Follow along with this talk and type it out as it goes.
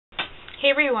Hey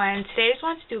everyone, today I just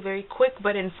wanted to do a very quick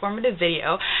but informative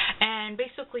video, and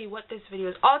basically what this video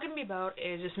is all going to be about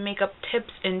is just makeup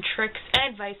tips and tricks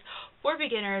and advice for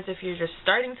beginners. If you're just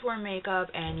starting to wear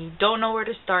makeup and you don't know where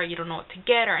to start, you don't know what to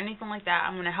get or anything like that,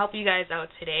 I'm going to help you guys out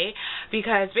today,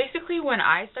 because basically when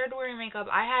I started wearing makeup,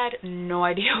 I had no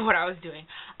idea what I was doing.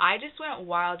 I just went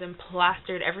wild and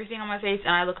plastered everything on my face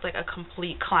and I looked like a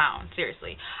complete clown,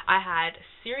 seriously. I had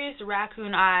serious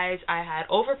raccoon eyes, I had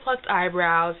overplucked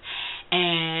eyebrows,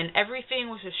 and everything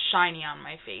was just shiny on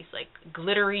my face, like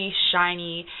glittery,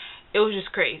 shiny. It was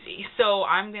just crazy. So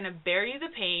I'm going to bear you the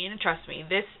pain. Trust me,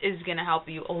 this is going to help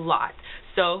you a lot.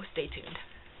 So stay tuned.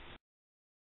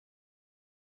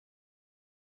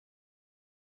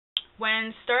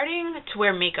 When starting to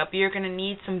wear makeup, you're going to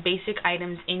need some basic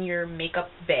items in your makeup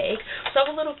bag. So I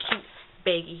have a little cute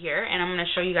baggie here, and I'm going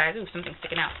to show you guys, ooh, something's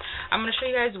sticking out. I'm going to show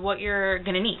you guys what you're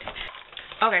going to need.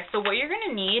 Okay, so what you're going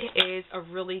to need is a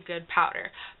really good powder.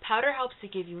 Powder helps to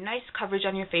give you nice coverage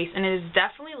on your face, and it is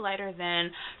definitely lighter than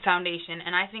foundation,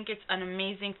 and I think it's an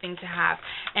amazing thing to have.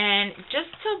 And just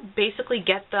to basically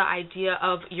get the idea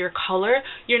of your color,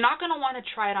 you're not going to want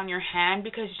to try it on your hand,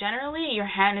 because generally your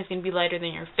hand is going to be lighter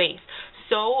than your face.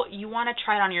 So you want to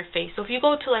try it on your face. So if you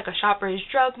go to like a Shoppers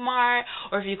Drug Mart,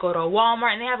 or if you go to a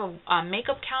Walmart and they have a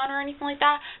makeup counter or anything like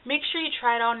that, make sure you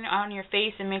try it on your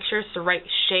face and make sure it's the right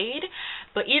shade.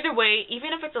 But either way,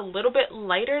 even if it's a little bit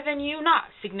lighter than you, not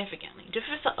significantly, just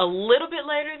if it's a little bit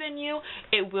lighter than you,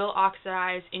 it will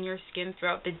oxidize in your skin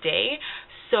throughout the day.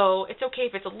 So it's okay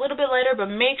if it's a little bit lighter,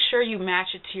 but make sure you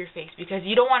match it to your face, because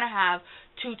you don't want to have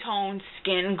two-toned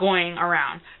skin going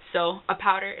around. So a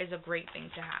powder is a great thing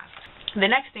to have. The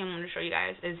next thing I'm going to show you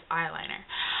guys is eyeliner.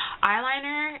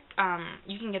 Eyeliner,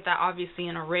 you can get that obviously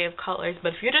in an array of colors,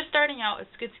 but if you're just starting out,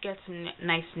 it's good to get some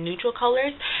nice neutral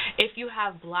colors. If you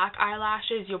have black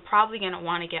eyelashes, you're probably going to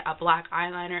want to get a black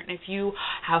eyeliner. And if you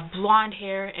have blonde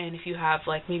hair, and if you have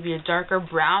like maybe a darker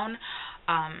brown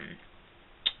eyelashes,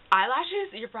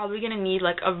 you're probably going to need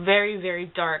like a very, very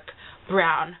dark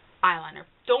brown eyeliner.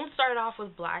 Don't start off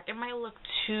with black. It might look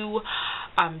too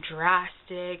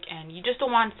drastic, and you just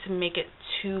don't want to make it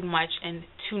too much and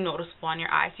too noticeable on your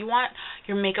eyes. You want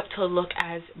your makeup to look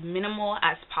as minimal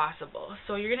as possible.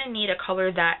 So you're going to need a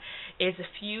color that is a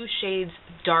few shades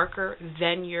darker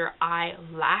than your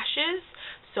eyelashes.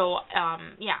 So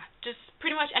yeah, just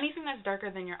pretty much anything that's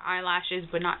darker than your eyelashes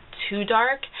but not too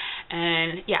dark.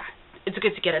 And yeah, it's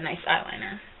good to get a nice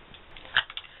eyeliner.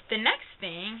 The next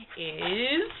thing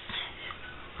is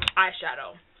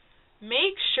eyeshadow.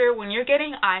 Make sure when you're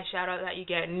getting eyeshadow that you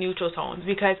get neutral tones,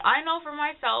 because I know for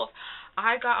myself,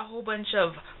 I got a whole bunch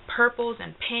of purples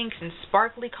and pinks and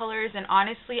sparkly colors, and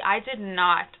honestly, I did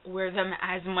not wear them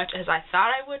as much as I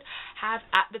thought I would have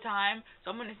at the time.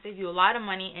 So I'm going to save you a lot of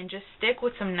money and just stick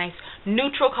with some nice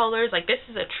neutral colors. Like this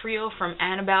is a trio from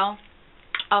Annabelle.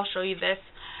 I'll show you this.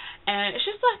 And it's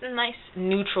just like nice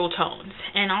neutral tones.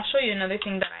 And I'll show you another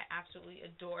thing that I absolutely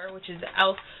adore, which is the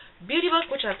e.l.f. Beauty Book,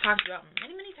 which I've talked about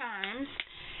many, many times.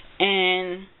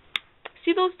 And see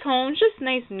those tones? Just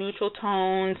nice neutral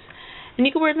tones. And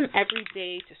you can wear them every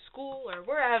day to school or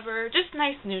wherever. Just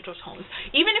nice neutral tones.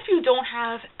 Even if you don't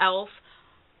have e.l.f.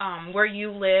 Where you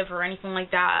live or anything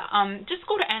like that, just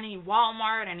go to any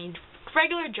Walmart, any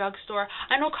regular drugstore.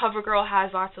 I know CoverGirl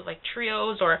has lots of like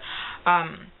trios, or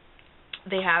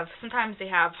sometimes they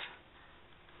have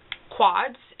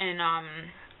quads, and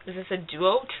is this a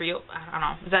trio? I don't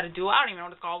know. Is that a duo? I don't even know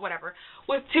what it's called. Whatever.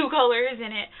 With two colors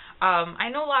in it. I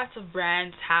know lots of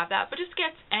brands have that, but just get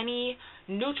any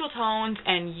neutral tones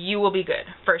and you will be good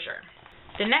for sure.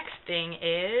 The next thing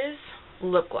is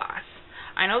lip gloss.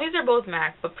 I know these are both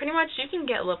MAC, but pretty much you can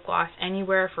get lip gloss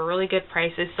anywhere for really good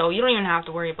prices, so you don't even have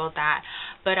to worry about that.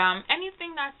 But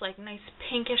anything that's like nice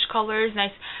pinkish colors,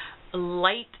 nice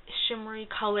light shimmery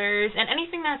colors, and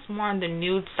anything that's more on the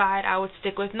nude side, I would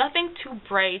stick with. Nothing too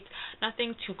bright,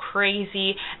 nothing too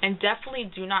crazy, and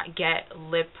definitely do not get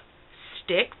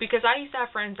lipstick, because I used to have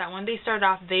friends that when they started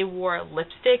off, they wore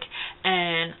lipstick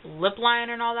and lip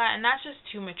liner and all that, and that's just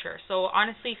too mature. So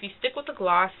honestly, if you stick with the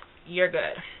gloss, you're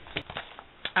good.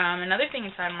 Another thing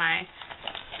inside my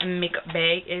makeup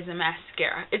bag is a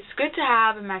mascara. It's good to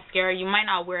have a mascara. You might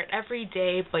not wear it every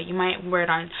day, but you might wear it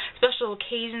on special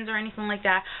occasions or anything like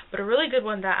that. But a really good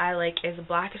one that I like is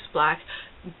Blackest Black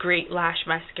Great Lash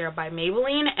Mascara by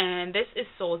Maybelline, and this is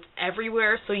sold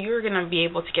everywhere, so you're going to be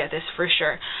able to get this for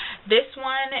sure. This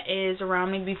one is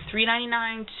around maybe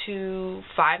 $3.99 to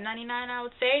 $5.99, I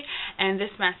would say, and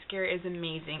this mascara is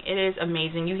amazing. It is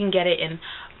amazing. You can get it in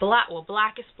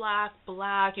Blackest Black,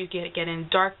 black, you can get it in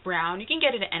dark brown, you can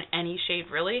get it in any shade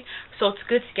really, so it's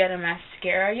good to get a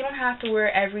mascara. You don't have to wear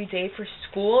it every day for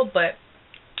school, but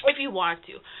if you want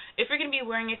to. If you're going to be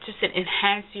wearing it just to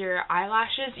enhance your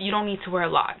eyelashes, you don't need to wear a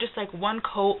lot. Just like one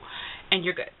coat and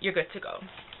you're good. You're good to go.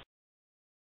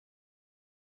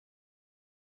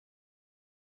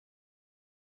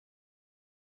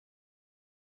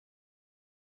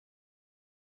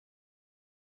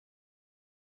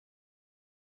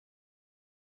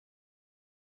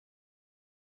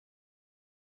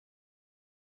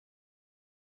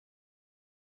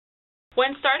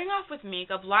 When starting off with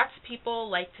makeup, lots of people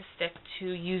like to stick to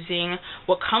using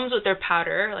what comes with their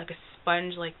powder, like a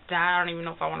sponge like that. I don't even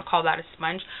know if I want to call that a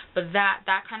sponge, but that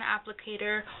kind of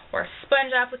applicator, or a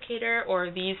sponge applicator, or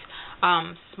these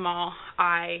small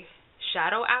eye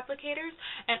shadow applicators.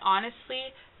 And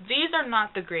honestly, these are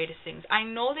not the greatest things. I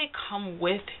know they come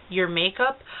with your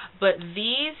makeup, but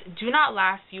these do not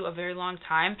last you a very long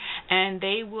time, and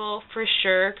they will for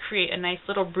sure create a nice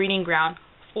little breeding ground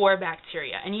for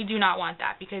bacteria, and you do not want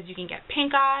that, because you can get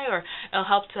pink eye, or it'll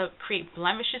help to create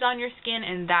blemishes on your skin,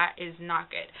 and that is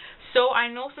not good. So I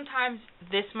know sometimes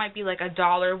this might be like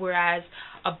 $1, whereas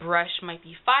a brush might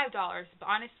be $5, but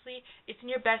honestly, it's in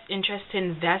your best interest to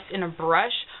invest in a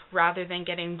brush rather than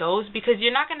getting those, because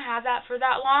you're not going to have that for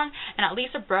that long, and at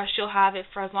least a brush you'll have it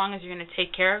for as long as you're going to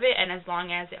take care of it and as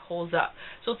long as it holds up.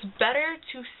 So it's better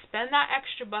to spend that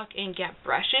extra buck and get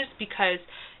brushes, because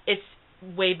it's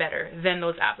way better than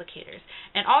those applicators.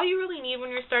 And all you really need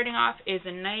when you're starting off is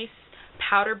a nice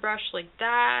powder brush like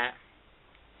that,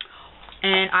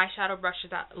 and eyeshadow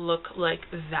brushes that look like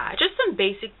that. Just some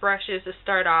basic brushes to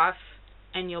start off,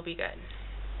 and you'll be good.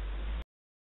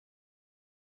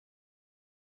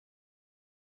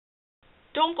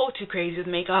 Don't go too crazy with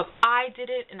makeup. I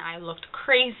did it and I looked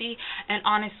crazy, and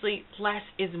honestly, less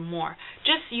is more.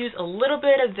 Just use a little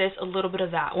bit of this, a little bit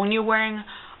of that. When you're wearing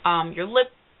your lip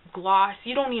gloss,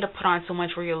 you don't need to put on so much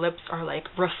where your lips are like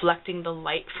reflecting the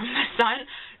light from the sun.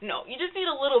 No, you just need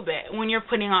a little bit. When you're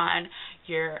putting on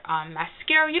your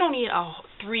mascara, you don't need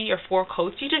 3 or 4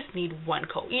 coats. You just need 1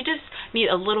 coat. You just need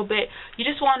a little bit. You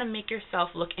just want to make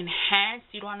yourself look enhanced.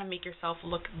 You don't want to make yourself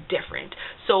look different.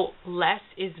 So less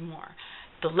is more.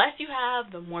 The less you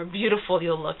have, the more beautiful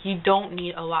you'll look. You don't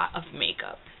need a lot of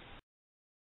makeup.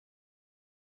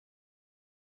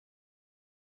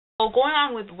 So going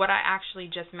on with what I actually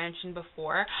just mentioned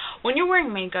before, when you're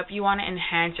wearing makeup, you want to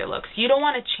enhance your looks. You don't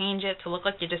want to change it to look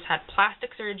like you just had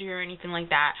plastic surgery or anything like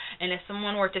that. And if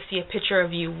someone were to see a picture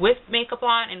of you with makeup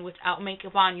on and without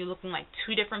makeup on, you looking like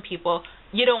 2 different people,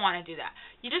 you don't want to do that.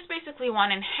 You just basically want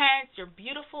to enhance your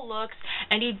beautiful looks,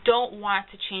 and you don't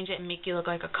want to change it and make you look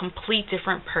like a complete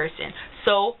different person.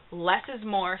 So less is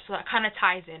more, so that kind of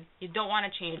ties in. You don't want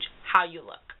to change how you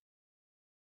look.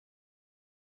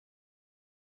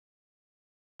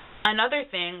 Another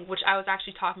thing, which I was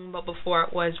actually talking about before,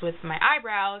 was with my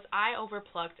eyebrows. I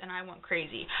overplucked and I went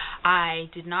crazy. I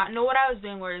did not know what I was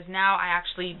doing, whereas now I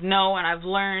actually know, and I've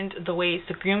learned the ways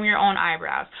to groom your own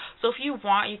eyebrows. So if you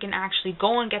want, you can actually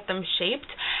go and get them shaped.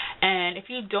 And if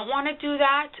you don't want to do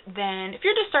that, then if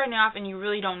you're just starting off and you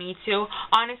really don't need to,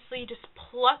 honestly, just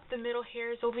pluck the middle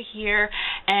hairs over here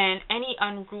and any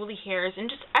unruly hairs. And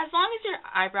just as long as your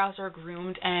eyebrows are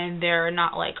groomed and they're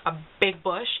not like a big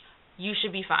bush, you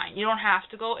should be fine. You don't have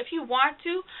to go. If you want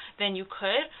to, then you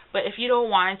could. But if you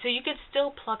don't want to, you could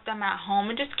still pluck them at home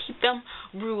and just keep them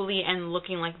ruly and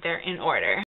looking like they're in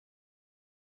order.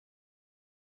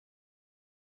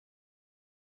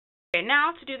 Okay,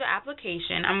 now to do the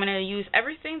application, I'm going to use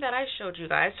everything that I showed you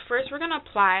guys. First, we're going to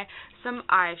apply some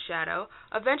eyeshadow.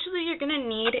 Eventually, you're going to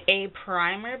need a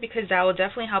primer, because that will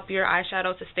definitely help your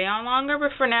eyeshadow to stay on longer.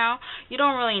 But for now, you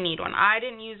don't really need one. I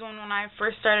didn't use one when I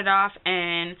first started off,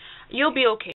 and you'll be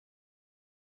okay.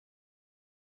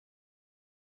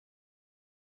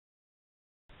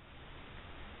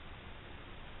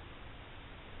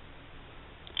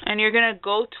 And you're going to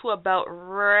go to about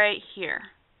right here.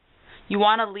 You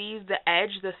want to leave the edge,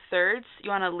 the thirds,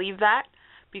 you want to leave that,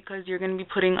 because you're going to be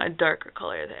putting a darker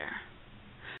color there.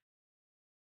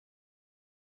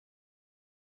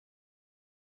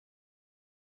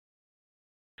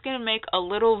 It's going to make a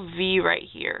little V right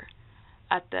here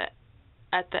at the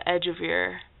edge of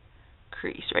your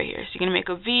crease right here. So you're going to make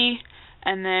a V,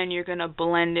 and then you're going to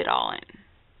blend it all in.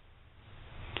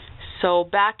 So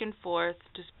back and forth,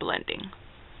 just blending.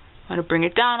 I'm going to bring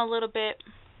it down a little bit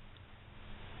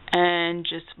and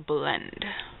just blend.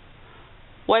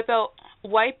 Wipe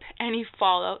any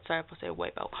fallout. Sorry, I'll say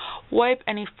wipe out. Wipe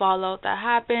any fallout that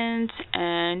happens,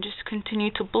 and just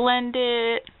continue to blend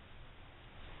it,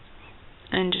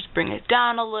 and just bring it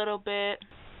down a little bit.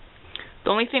 The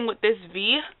only thing with this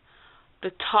V,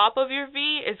 the top of your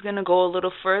V is going to go a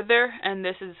little further, and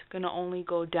this is going to only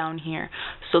go down here.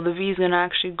 So the V is going to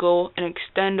actually go and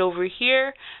extend over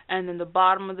here, and then the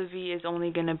bottom of the V is only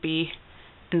going to be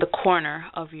in the corner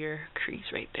of your crease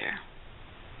right there.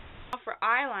 Now for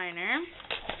eyeliner,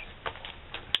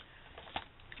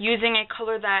 using a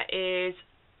color that is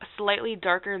slightly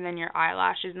darker than your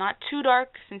eyelashes, not too dark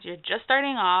since you're just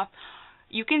starting off.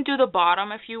 You can do the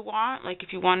bottom if you want, like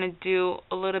if you want to do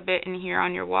a little bit in here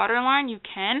on your waterline, you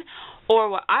can. Or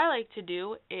what I like to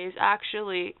do is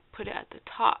actually put it at the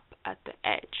top, at the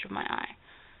edge of my eye.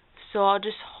 So I'll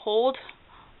just hold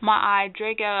my eye,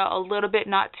 drag it out a little bit,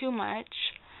 not too much,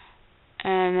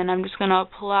 and then I'm just going to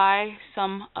apply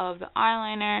some of the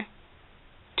eyeliner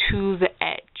to the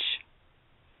edge.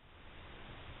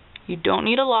 You don't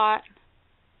need a lot,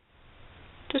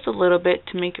 just a little bit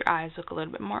to make your eyes look a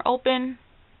little bit more open.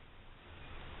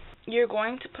 You're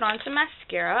going to put on some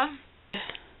mascara.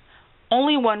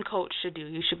 Only one coat should do.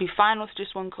 You should be fine with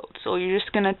just one coat. So you're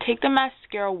just going to take the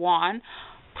mascara wand,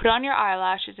 put it on your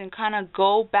eyelashes, and kind of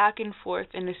go back and forth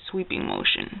in a sweeping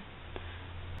motion.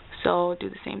 So do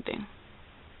the same thing.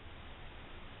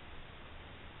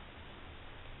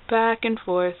 Back and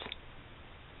forth.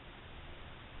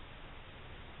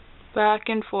 Back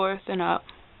and forth and up.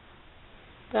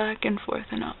 Back and forth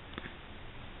and up.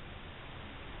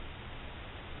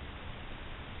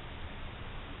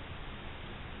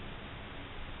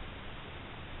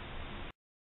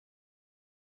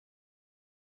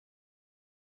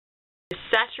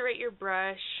 Saturate your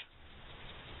brush.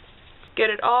 Get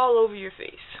it all over your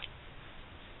face.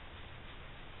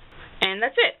 And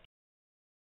that's it.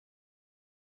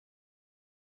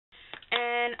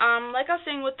 And like I was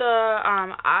saying with the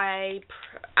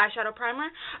eyeshadow primer,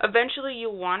 eventually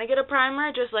you want to get a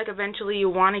primer, just like eventually you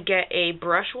want to get a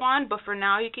brush wand, but for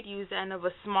now you could use the end of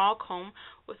a small comb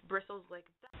with bristles like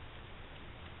that.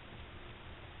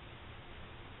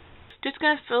 Just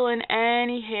going to fill in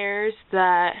any hairs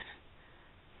that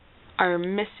are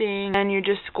missing, and you're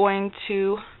just going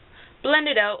to blend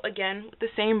it out again with the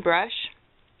same brush.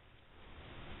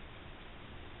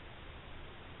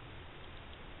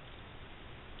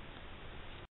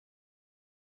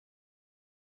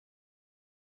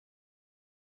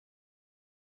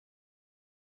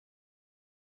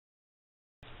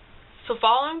 So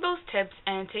following those tips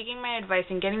and taking my advice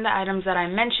and getting the items that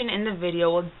I mentioned in the video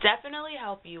will definitely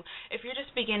help you if you're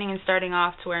just beginning and starting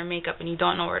off to wear makeup and you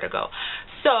don't know where to go.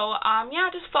 So yeah,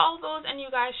 just follow those and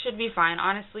you guys should be fine.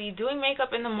 Honestly, doing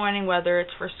makeup in the morning, whether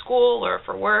it's for school or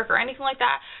for work or anything like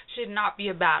that, should not be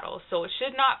a battle. So it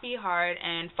should not be hard,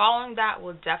 and following that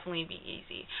will definitely be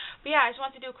easy. But yeah, I just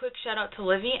want to do a quick shout out to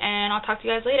Livy, and I'll talk to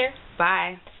you guys later.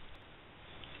 Bye.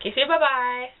 Okay, say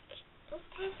bye-bye.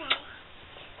 Bye-bye.